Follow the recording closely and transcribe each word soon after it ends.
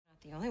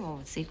The only one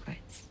with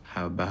secrets.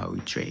 How about we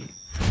trade?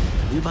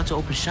 We about to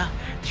open shop.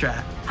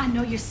 Try. I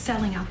know you're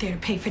selling out there to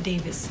pay for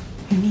Davis.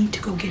 You need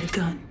to go get a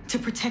gun to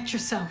protect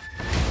yourself.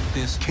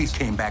 This case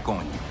came back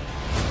on you.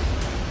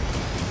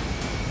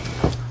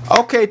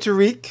 Okay,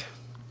 Tariq,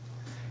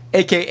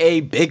 aka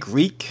Big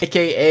Reek,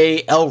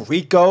 aka El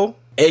Rico,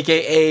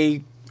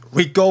 aka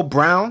Rico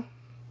Brown.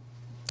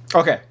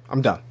 Okay,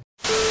 I'm done.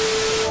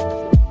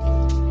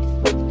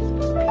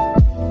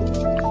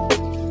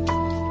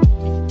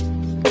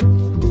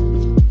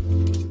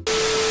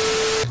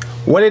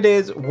 What it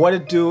is, what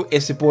it do,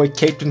 it's your boy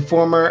Caped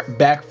Informer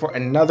back for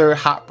another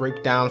hot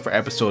breakdown for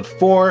episode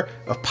 4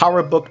 of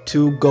Power Book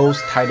 2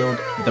 Ghost titled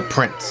The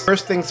Prince.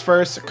 First things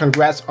first,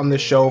 congrats on the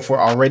show for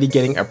already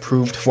getting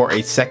approved for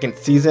a second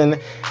season.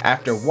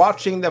 After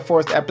watching the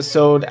 4th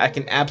episode, I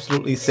can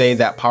absolutely say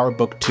that Power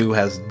Book 2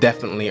 has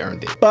definitely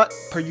earned it. But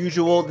per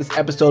usual, this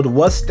episode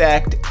was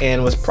stacked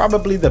and was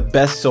probably the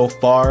best so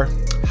far.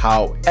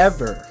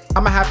 However,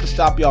 I'm gonna have to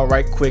stop y'all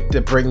right quick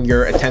to bring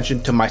your attention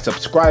to my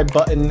subscribe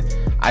button.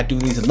 I do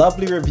these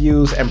lovely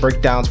reviews and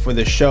breakdowns for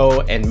the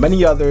show and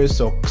many others,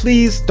 so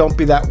please don't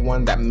be that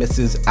one that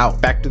misses out.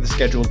 Back to the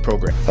scheduled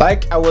program.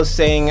 Like I was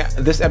saying,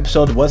 this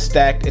episode was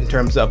stacked in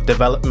terms of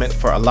development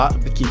for a lot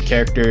of the key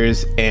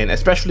characters, and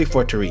especially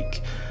for Tariq.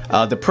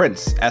 The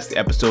Prince, as the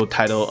episode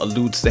title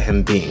alludes to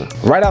him being.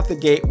 Right out the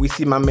gate, we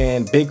see my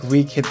man Big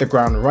Reek hit the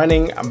ground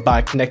running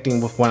by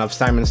connecting with one of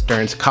Simon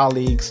Stern's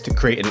colleagues to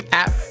create an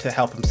app to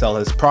help him sell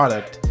his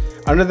product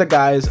under the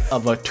guise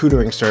of a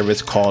tutoring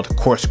service called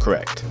Course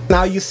Correct.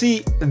 Now you see,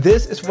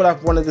 this is what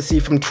I've wanted to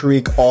see from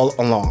Tariq all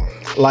along.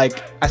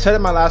 Like I said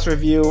in my last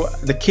review,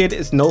 the kid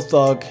is no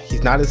thug,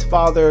 he's not his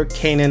father,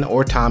 Kanan,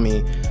 or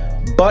Tommy,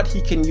 but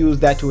he can use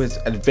that to his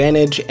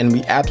advantage, and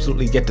we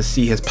absolutely get to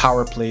see his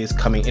power plays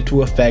coming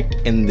into effect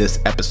in this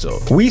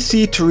episode. We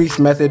see Tariq's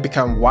method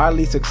become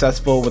wildly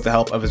successful with the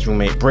help of his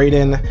roommate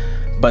Brayden,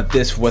 but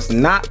this was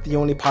not the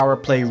only power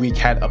play Reek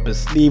had up his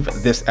sleeve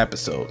this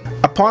episode.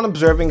 Upon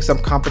observing some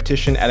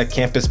competition at a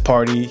campus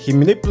party, he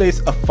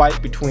manipulates a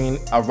fight between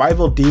a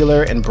rival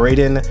dealer and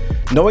Brayden,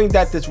 knowing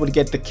that this would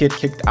get the kid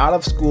kicked out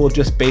of school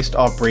just based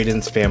off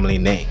Brayden's family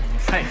name.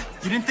 Hey,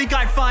 you didn't think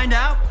I'd find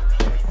out?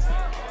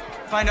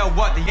 Find out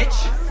what, the itch?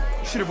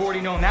 You should have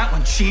already known that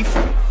one, Chief.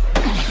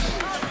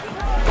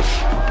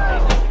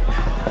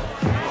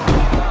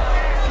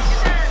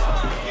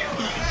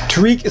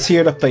 Tariq is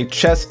here to play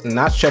chess,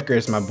 not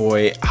checkers, my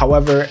boy.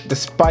 However,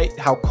 despite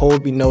how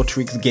cold we know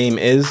Tariq's game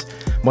is,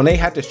 Monet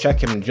had to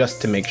check him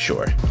just to make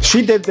sure.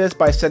 She did this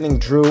by sending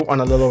Drew on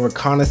a little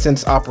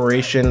reconnaissance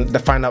operation to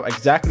find out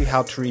exactly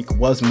how Tariq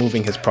was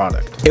moving his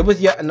product. It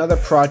was yet another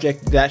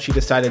project that she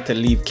decided to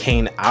leave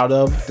Kane out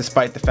of,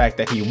 despite the fact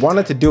that he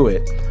wanted to do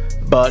it,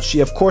 but she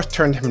of course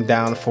turned him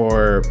down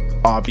for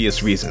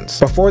obvious reasons.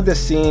 Before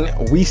this scene,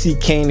 we see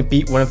Kane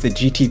beat one of the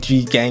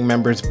GTG gang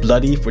members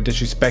bloody for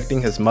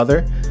disrespecting his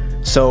mother,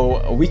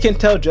 so we can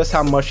tell just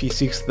how much he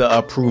seeks the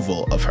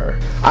approval of her.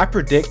 I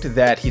predict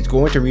that he's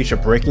going to reach a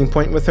breaking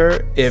point with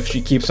her if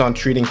she keeps on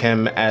treating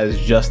him as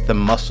just the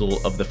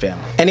muscle of the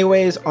family.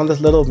 Anyways, on this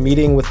little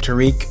meeting with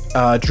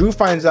Tariq, Drew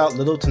finds out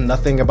little to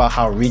nothing about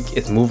how Reek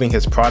is moving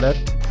his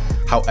product.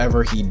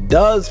 However, he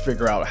does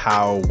figure out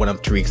how one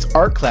of Tariq's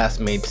art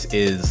classmates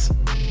is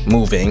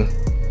moving,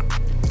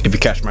 if you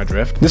catch my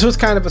drift. This was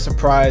kind of a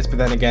surprise, but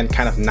then again,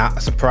 kind of not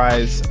a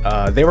surprise.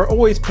 They were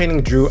always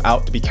painting Drew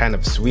out to be kind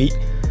of sweet,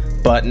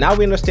 but now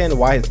we understand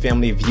why his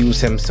family views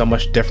him so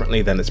much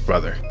differently than his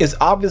brother. It's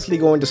obviously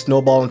going to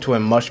snowball into a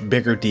much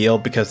bigger deal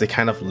because they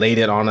kind of laid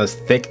it on us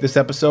thick this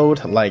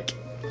episode. Like,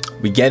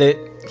 we get it,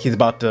 he's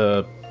about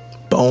to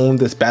bone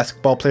this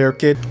basketball player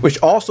kid, which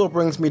also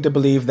brings me to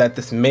believe that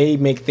this may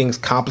make things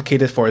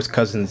complicated for his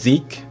cousin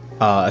Zeke,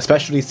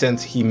 especially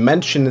since he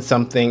mentioned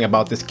something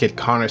about this kid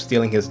Connor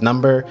stealing his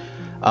number,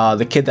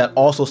 the kid that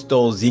also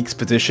stole Zeke's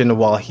position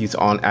while he's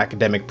on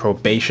academic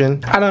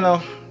probation. I don't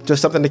know,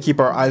 just something to keep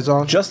our eyes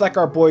on. Just like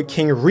our boy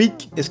King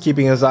Reek is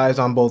keeping his eyes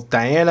on both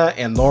Diana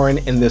and Lauren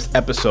in this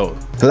episode.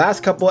 The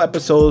last couple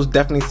episodes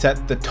definitely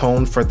set the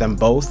tone for them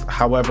both.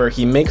 However,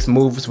 he makes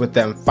moves with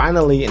them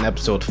finally in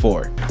episode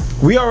 4.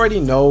 We already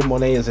know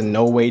Monet is in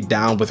no way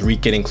down with Reek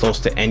getting close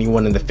to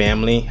anyone in the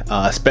family,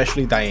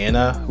 especially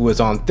Diana, who is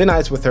on thin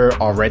ice with her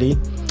already.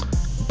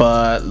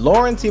 But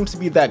Lauren seems to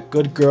be that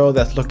good girl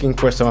that's looking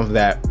for some of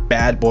that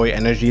bad boy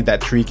energy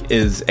that Tariq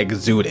is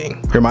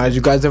exuding. Reminds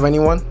you guys of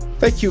anyone?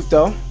 They're cute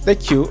though, they're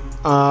cute.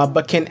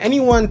 But can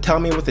anyone tell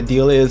me what the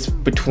deal is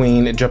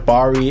between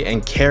Jabari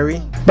and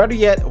Carrie? Better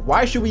yet,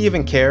 why should we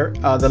even care?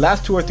 The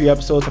last 2 or 3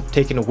 episodes have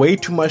taken way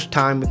too much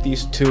time with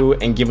these two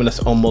and given us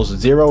almost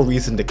zero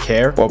reason to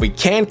care. What we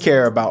can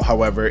care about,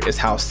 however, is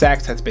how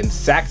Sax has been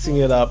saxing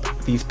it up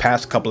these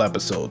past couple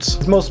episodes.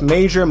 His most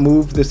major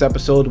move this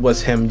episode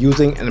was him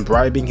using and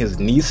bribing his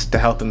niece to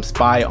help him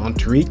spy on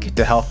Tariq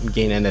to help him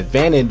gain an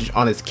advantage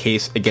on his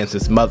case against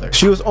his mother.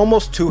 She was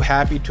almost too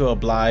happy to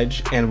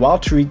oblige, and while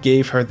Tariq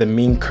gave her the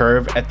mean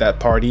curve at that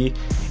party,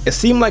 it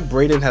seemed like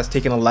Brayden has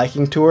taken a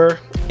liking to her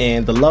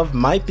and the love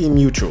might be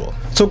mutual.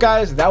 So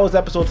guys, that was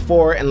episode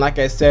 4, and like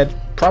I said,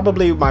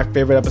 probably my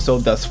favorite episode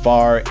thus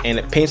far, and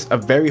it paints a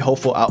very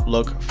hopeful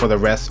outlook for the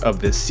rest of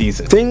this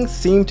season. Things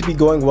seem to be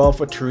going well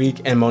for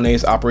Tariq and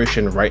Monet's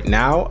operation right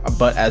now,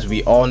 but as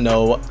we all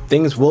know,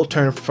 things will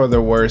turn for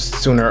the worse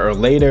sooner or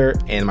later,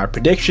 and my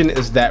prediction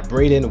is that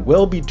Brayden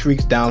will be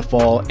Tariq's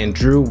downfall and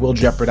Drew will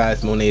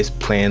jeopardize Monet's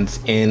plans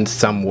in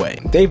some way.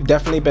 They've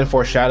definitely been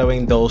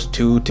foreshadowing those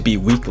two to be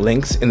weak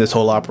links in this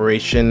whole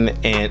operation,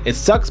 and it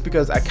sucks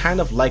because I kind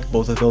of like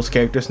both of those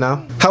characters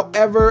now.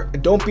 However,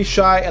 don't be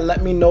shy and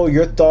let me know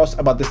your thoughts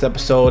about this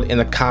episode in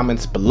the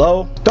comments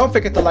below. Don't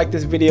forget to like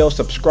this video,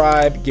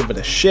 subscribe, give it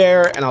a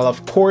share, and I'll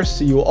of course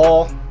see you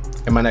all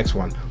in my next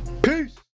one.